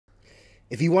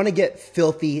If you want to get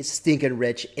filthy, stinking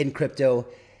rich in crypto,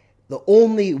 the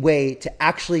only way to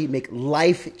actually make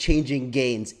life-changing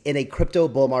gains in a crypto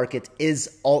bull market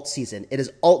is alt season. It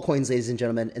is altcoins, ladies and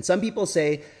gentlemen. And some people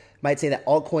might say that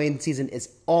altcoin season is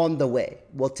on the way.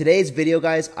 Well, today's video,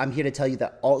 guys, I'm here to tell you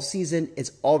that alt season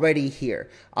is already here.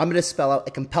 I'm going to spell out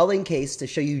a compelling case to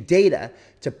show you data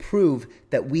to prove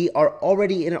that we are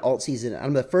already in an alt season.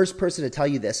 I'm the first person to tell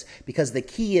you this because the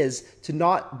key is to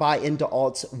not buy into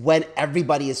alts when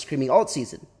everybody is screaming alt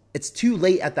season. It's too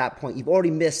late at that point. You've already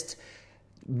missed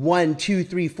 1, 2,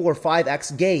 3, 4,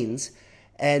 5x gains.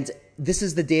 And this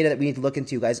is the data that we need to look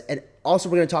into, guys. And also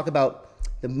we're going to talk about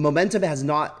the momentum has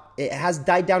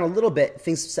died down a little bit.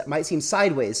 Things might seem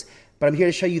sideways, but I'm here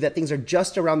to show you that things are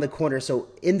just around the corner. So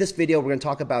in this video, we're going to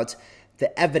talk about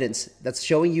the evidence that's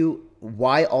showing you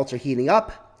why alts are heating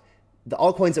up, the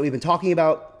altcoins that we've been talking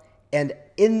about, and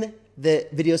in the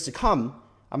videos to come,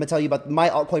 I'm going to tell you about my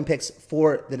altcoin picks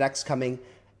for the next coming,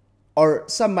 or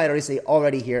some might already say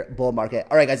already here, bull market.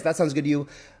 All right, guys, if that sounds good to you,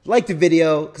 like the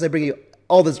video because I bring you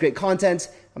all this great content.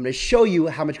 I'm going to show you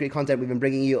how much great content we've been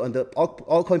bringing you on the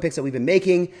altcoin picks that we've been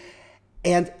making.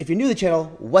 And if you're new to the channel,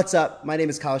 what's up? My name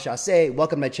is Kyle Chassé.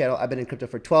 Welcome to my channel. I've been in crypto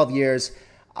for 12 years.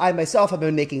 I myself have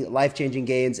been making life-changing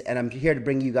gains, and I'm here to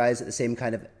bring you guys the same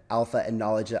kind of alpha and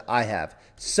knowledge that I have.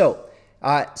 So,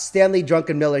 Stanley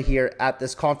Drunken Miller here at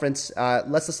this conference.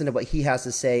 Let's listen to what he has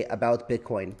to say about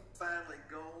Bitcoin. Finally,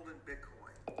 gold and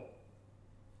Bitcoin.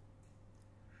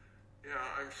 Yeah,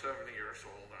 I'm 70 years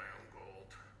old. I own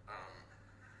gold.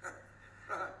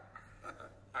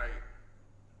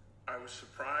 I was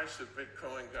surprised that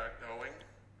Bitcoin got going,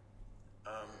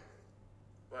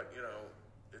 but you know,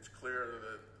 it's clear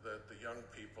that the young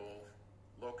people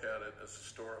look at it as a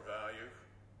store of value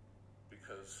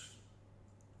because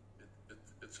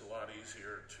it's a lot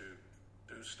easier to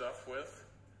do stuff with.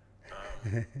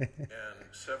 And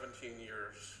 17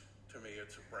 years, to me,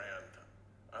 it's a brand.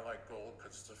 I like gold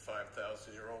because it's a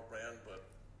 5,000-year-old brand, but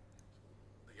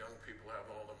the young people have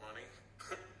all the money,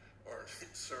 or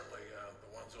certainly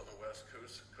the ones on the West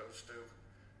Coast do.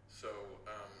 So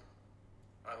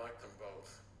I like them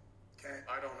both. Okay.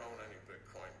 I don't own any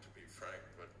Bitcoin, to be frank,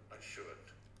 but I should.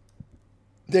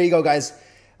 There you go, guys.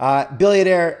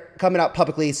 Billionaire coming out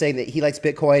publicly saying that he likes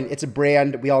Bitcoin. It's a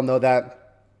brand. We all know that.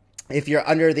 If you're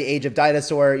under the age of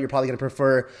dinosaur, you're probably going to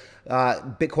prefer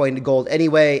Bitcoin to gold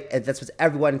anyway. And that's what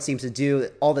everyone seems to do.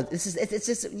 It's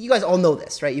just, you guys all know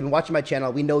this, right? You've been watching my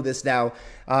channel. We know this now.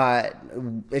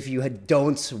 If you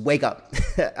don't, wake up.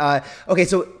 Okay,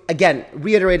 so again,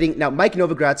 reiterating now, Mike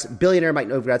Novogratz, billionaire Mike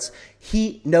Novogratz,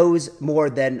 he knows more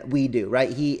than we do,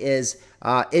 right? He is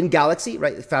in Galaxy,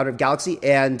 right? The founder of Galaxy,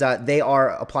 and they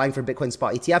are applying for Bitcoin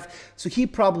spot ETF. So he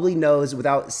probably knows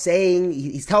without saying,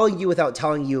 he's telling you without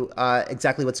telling you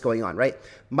exactly what's going on, right?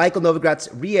 Michael Novogratz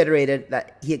reiterated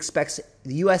that he expects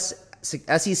the US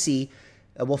SEC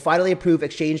will finally approve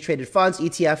exchange-traded funds,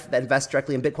 ETF, that invest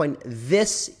directly in Bitcoin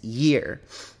this year.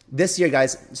 This year,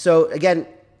 guys. So again,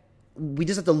 we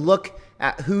just have to look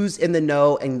at who's in the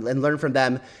know and learn from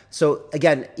them. So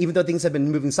again, even though things have been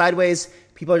moving sideways,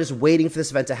 people are just waiting for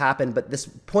this event to happen. But this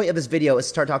point of this video is to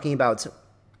start talking about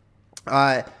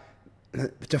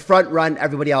to front run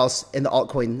everybody else in the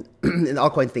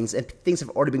altcoin things, and things have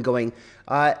already been going.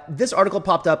 This article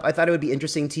popped up. I thought it would be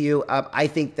interesting to you. I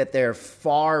think that they're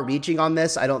far reaching on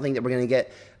this. I don't think that we're going to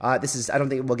get I don't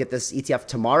think we'll get this ETF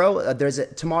tomorrow.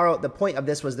 Tomorrow. The point of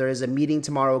this was there is a meeting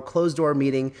tomorrow, closed door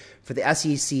meeting for the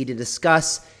SEC to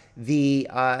discuss the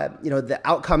the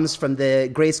outcomes from the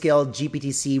Grayscale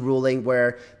GPTC ruling,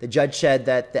 where the judge said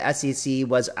that the SEC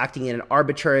was acting in an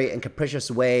arbitrary and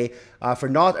capricious way for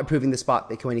not approving the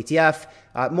spot Bitcoin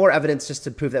ETF. More evidence just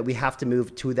to prove that we have to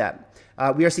move to that.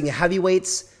 We are seeing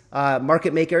heavyweights,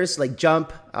 market makers like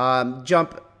Jump,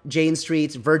 Jane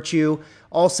Street, Virtue,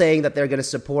 all saying that they're going to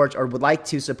support or would like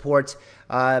to support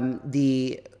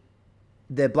the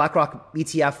BlackRock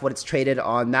ETF, what it's traded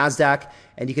on NASDAQ.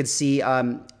 And you can see,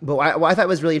 but what I thought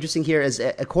was really interesting here is,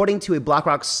 according to a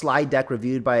BlackRock slide deck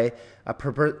reviewed by a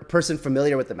person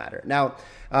familiar with the matter. Now,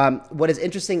 what is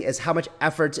interesting is how much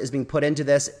effort is being put into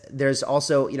this. There's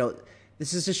also,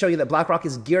 this is to show you that BlackRock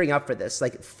is gearing up for this,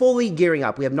 like fully gearing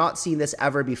up. We have not seen this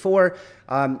ever before.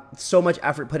 So much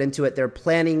effort put into it. They're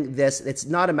planning this. It's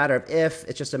not a matter of if,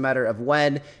 it's just a matter of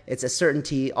when. It's a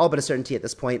certainty, all but a certainty at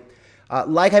this point.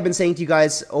 Like I've been saying to you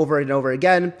guys over and over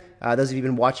again, those of you who've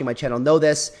been watching my channel know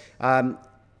this.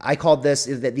 I called this,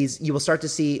 that you will start to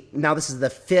see, now this is the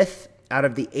 5th out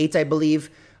of the 8, I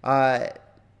believe,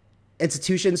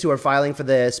 institutions who are filing for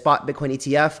the spot Bitcoin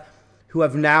ETF, who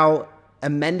have now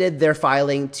amended their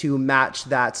filing to match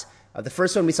that The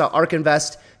first one, we saw ARK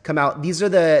Invest come out. These are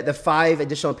the 5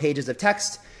 additional pages of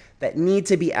text that need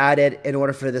to be added in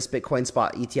order for this Bitcoin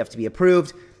spot ETF to be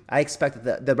approved. I expect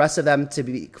the rest of them to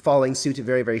be following suit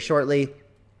very, very shortly.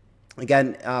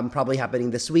 Again, probably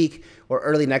happening this week or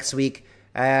early next week.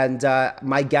 And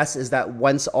my guess is that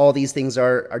once all these things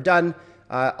are done,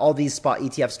 all these spot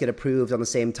ETFs get approved on the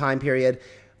same time period.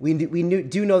 We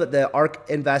do know that the ARK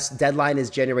Invest deadline is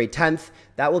January 10th.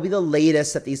 That will be the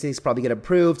latest that these things probably get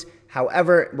approved.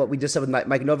 However, what we just said with Mike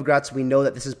Novogratz, we know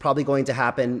that this is probably going to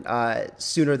happen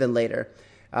sooner than later.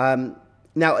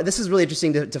 Now, this is really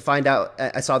interesting to find out.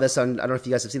 I saw this on, I don't know if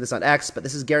you guys have seen this on X, but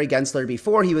this is Gary Gensler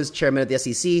before he was chairman of the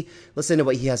SEC. Listen to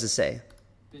what he has to say.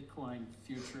 Bitcoin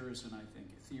futures and I think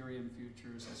Ethereum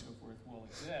futures and so forth will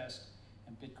exist,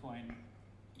 and Bitcoin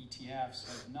ETFs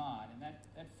have not, and that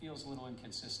feels a little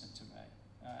inconsistent to me.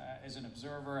 As an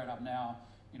observer, and I'm now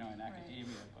in academia,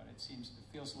 but it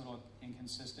feels a little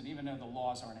inconsistent. Even though the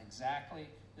laws aren't exactly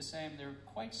the same, they're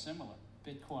quite similar.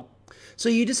 Bitcoin. So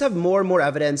you just have more and more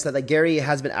evidence that Gary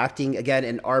has been acting again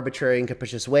in arbitrary and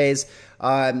capricious ways,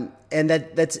 and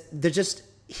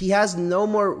he has no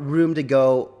more room to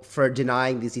go for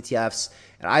denying these ETFs.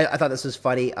 And I thought this was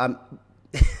funny. Have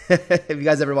you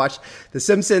guys ever watched The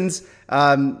Simpsons?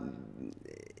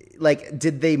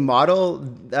 Did they model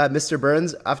Mr.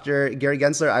 Burns after Gary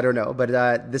Gensler? I don't know, but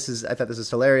I thought this was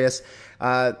hilarious.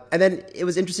 And then it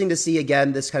was interesting to see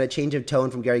again this kind of change of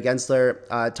tone from Gary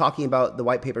Gensler, talking about the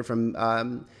white paper from,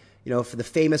 for the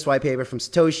famous white paper from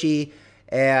Satoshi,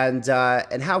 and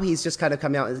how he's just kind of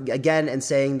coming out again and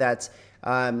saying that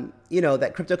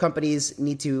that crypto companies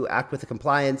need to act with the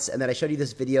compliance. And then I showed you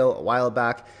this video a while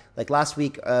back, like last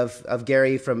week, of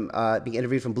Gary from being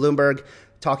interviewed from Bloomberg,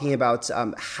 talking about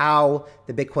how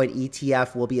the Bitcoin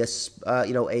ETF will be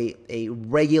a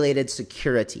regulated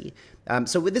security.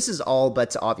 So this is all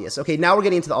but obvious. Okay, now we're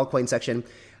getting into the altcoin section.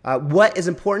 What is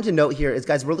important to note here is,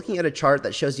 guys, we're looking at a chart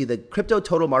that shows you the crypto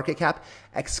total market cap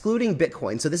excluding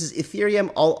Bitcoin. So this is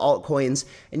Ethereum, all altcoins,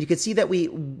 and you can see that we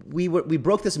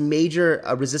broke this major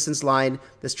resistance line,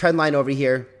 this trend line over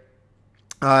here,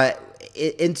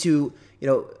 into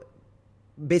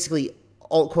basically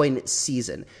altcoin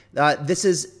season. This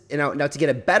is now to get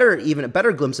even a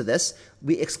better glimpse of this,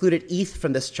 we excluded ETH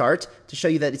from this chart to show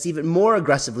you that it's even more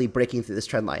aggressively breaking through this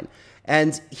trend line.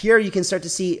 And here you can start to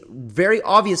see very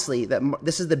obviously that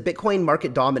this is the Bitcoin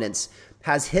market dominance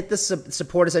has hit the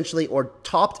support essentially, or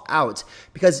topped out,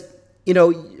 because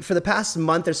for the past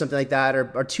month or something like that,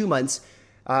 or 2 months,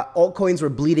 altcoins were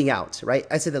bleeding out, right?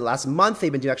 I said the last month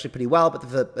they've been doing actually pretty well, but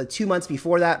the 2 months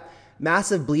before that,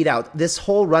 massive bleed out. This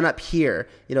whole run up here,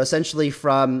 essentially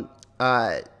from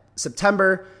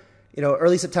September,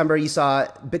 early September, you saw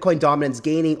Bitcoin dominance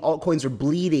gaining, altcoins were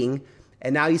bleeding,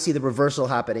 and now you see the reversal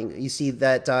happening. You see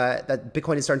that that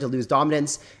Bitcoin is starting to lose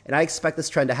dominance, and I expect this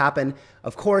trend to happen.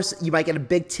 Of course, you might get a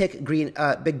big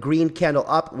big green candle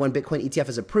up when Bitcoin ETF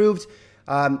is approved,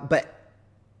 but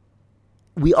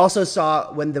we also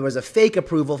saw when there was a fake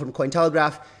approval from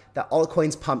Cointelegraph that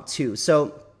altcoins pumped too.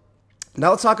 So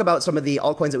now let's talk about some of the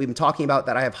altcoins that we've been talking about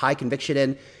that I have high conviction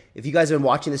in. If you guys have been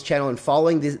watching this channel and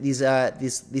following these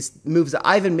moves that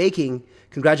I've been making,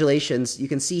 congratulations. You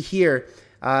can see here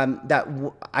that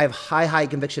I have high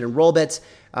conviction in Rollbit.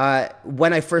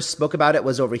 When I first spoke about it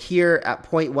was over here at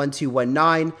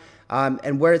 0.1219,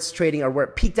 and where it's trading, or where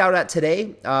it peaked out at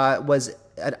today, was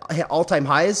at all-time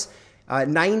highs,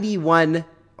 91,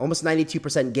 almost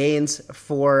 92% gains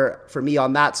for me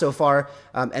on that so far.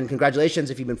 And congratulations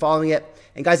if you've been following it.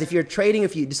 And guys, if you're trading,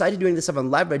 if you decided doing this stuff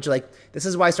on leverage, this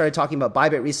is why I started talking about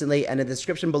Bybit recently. And in the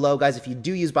description below, guys, if you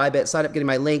do use Bybit, sign up getting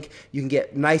my link. You can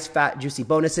get nice, fat, juicy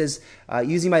bonuses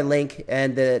using my link.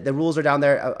 And the rules are down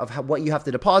there of what you have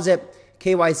to deposit,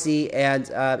 KYC, and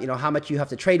how much you have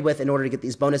to trade with in order to get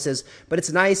these bonuses. But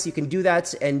it's nice. You can do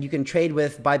that, and you can trade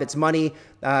with Bybit's money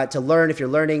to learn if you're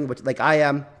learning, which, like I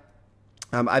am.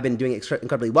 I've been doing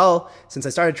incredibly well since I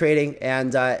started trading.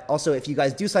 And also, if you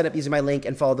guys do sign up using my link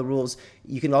and follow the rules,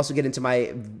 you can also get into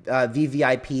my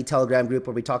VVIP Telegram group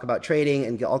where we talk about trading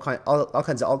and get all kinds of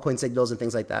altcoin signals and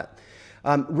things like that.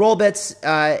 Rollbits,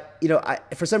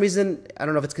 for some reason, I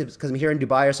don't know if it's because I'm here in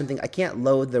Dubai or something, I can't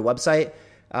load their website.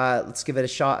 Let's give it a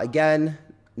shot again.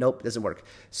 Nope, doesn't work.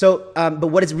 So, but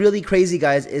what is really crazy,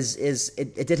 guys, is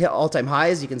it did hit all-time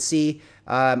highs. You can see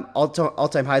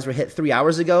all-time highs were hit 3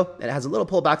 hours ago, and it has a little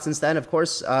pullback since then, of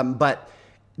course. But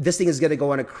this thing is going to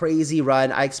go on a crazy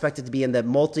run. I expect it to be in the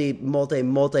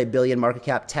multi-billion market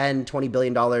cap, $10-20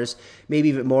 billion, maybe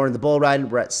even more in the bull run.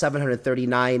 We're at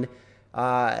 $739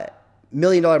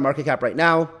 million market cap right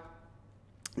now.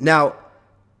 Now,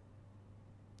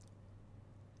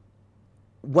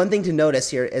 one thing to notice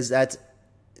here is that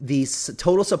the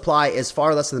total supply is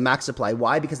far less than the max supply.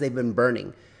 Why? Because they've been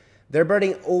burning. They're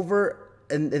burning over,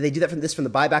 and they do that from the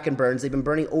buyback and burns. They've been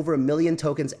burning over 1 million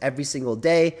tokens every single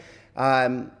day.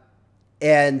 And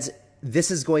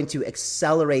this is going to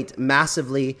accelerate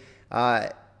massively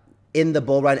in the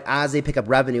bull run as they pick up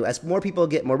revenue. As more people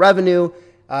get more revenue,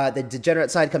 the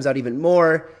degenerate side comes out even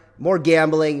more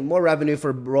gambling, more revenue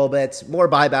for rollbits, more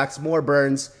buybacks, more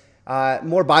burns,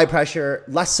 more buy pressure,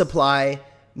 less supply,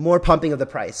 more pumping of the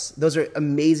price. Those are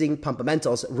amazing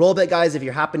pumpamentals. Rollbit guys, if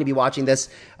you happen to be watching this,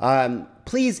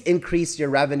 please increase your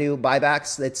revenue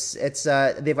buybacks.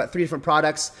 They've got 3 different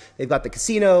products. They've got the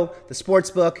casino, the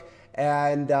sports book,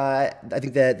 and I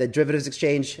think the derivatives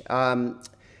exchange. And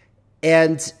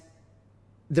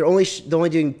they're only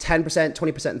doing 10%,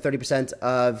 20%, and 30%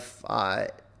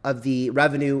 of the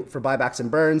revenue for buybacks and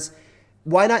burns.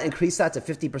 Why not increase that to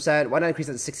 50%? Why not increase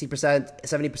that to 60%,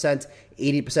 70%,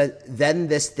 80%? Then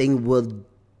this thing will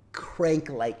crank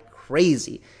like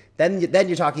crazy. Then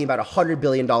you're talking about $100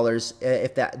 billion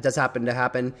if that does happen to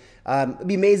happen. It'd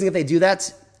be amazing if they do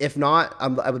that. If not,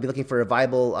 I would be looking for a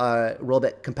viable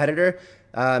rollbit competitor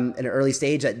in an early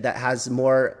stage that has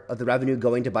more of the revenue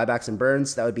going to buybacks and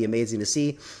burns. That would be amazing to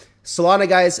see. Solana,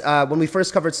 guys, when we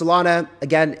first covered Solana,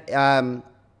 again,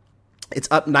 it's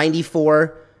up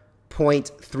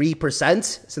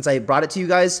 94.3% since I brought it to you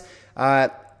guys.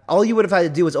 All you would have had to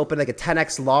do was open like a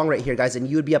 10x long right here, guys, and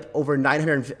you would be up over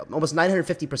almost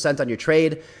 950% on your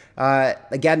trade.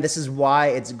 Again, this is why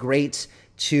it's great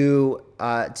to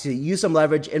use some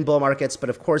leverage in bull markets, but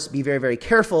of course, be very, very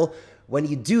careful when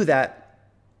you do that.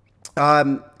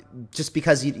 Just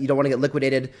because you don't want to get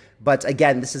liquidated. But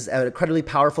again, this is an incredibly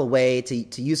powerful way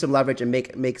to use some leverage and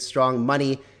make strong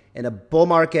money. In a bull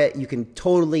market, you can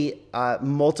totally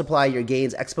multiply your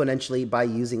gains exponentially by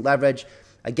using leverage.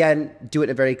 Again, do it in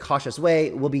a very cautious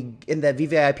way. We'll be in the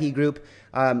VVIP group.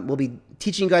 We'll be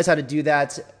teaching you guys how to do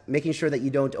that, making sure that you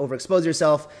don't overexpose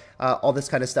yourself, all this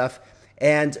kind of stuff.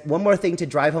 And one more thing to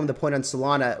drive home the point on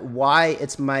Solana, why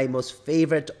it's my most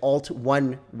favorite Alt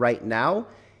 1 right now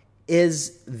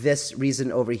is this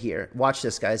reason over here. Watch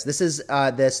this, guys. This is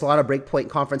the Solana Breakpoint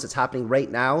conference that's happening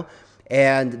right now.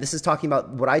 And this is talking about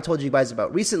what I told you guys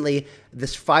about recently,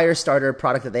 this fire starter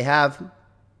product that they have.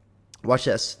 Watch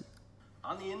this.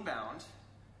 On the inbound,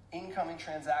 incoming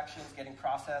transactions getting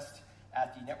processed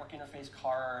at the network interface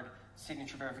card,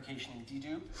 signature verification, and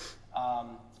dedupe.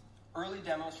 Early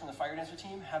demos from the Fire Dancer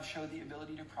team have showed the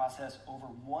ability to process over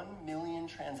 1 million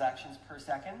transactions per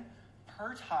second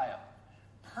per tile,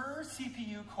 per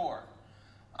CPU core.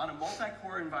 On a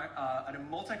multi-core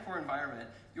environment,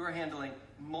 you are handling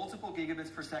multiple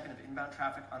gigabits per second of inbound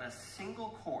traffic on a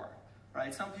single core,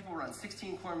 right? Some people run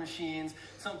 16-core machines,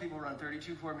 some people run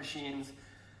 32-core machines.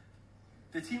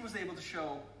 The team was able to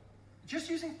show, just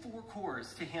using 4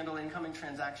 cores to handle incoming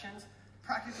transactions,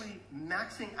 practically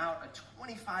maxing out a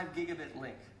 25 gigabit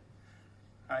link,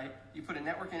 right? You put a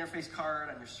network interface card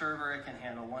on your server, it can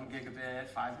handle 1 gigabit,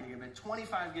 5 gigabit,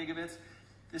 25 gigabits.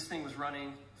 This thing was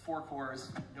running 4 cores,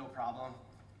 no problem.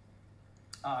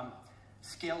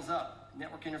 Scales up.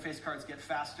 Network interface cards get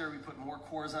faster. We put more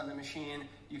cores on the machine.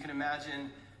 You can imagine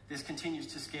this continues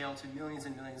to scale to millions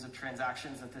and millions of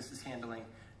transactions that this is handling,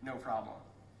 no problem.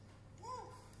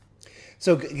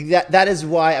 So that is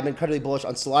why I'm incredibly bullish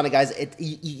on Solana, guys.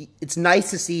 It's nice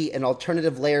to see an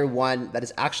alternative layer 1 that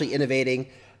is actually innovating.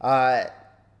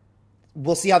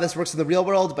 We'll see how this works in the real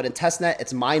world, but in testnet,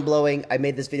 it's mind-blowing. I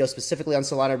made this video specifically on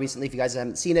Solana recently. If you guys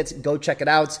haven't seen it, go check it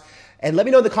out. And let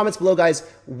me know in the comments below, guys,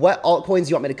 what altcoins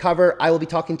you want me to cover. I will be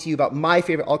talking to you about my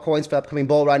favorite altcoins for the upcoming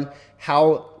bull run,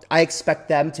 how I expect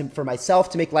them for myself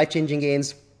to make life-changing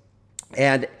gains.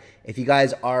 And if you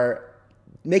guys are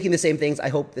making the same things, I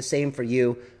hope the same for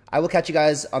you. I will catch you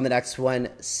guys on the next one.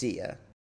 See ya.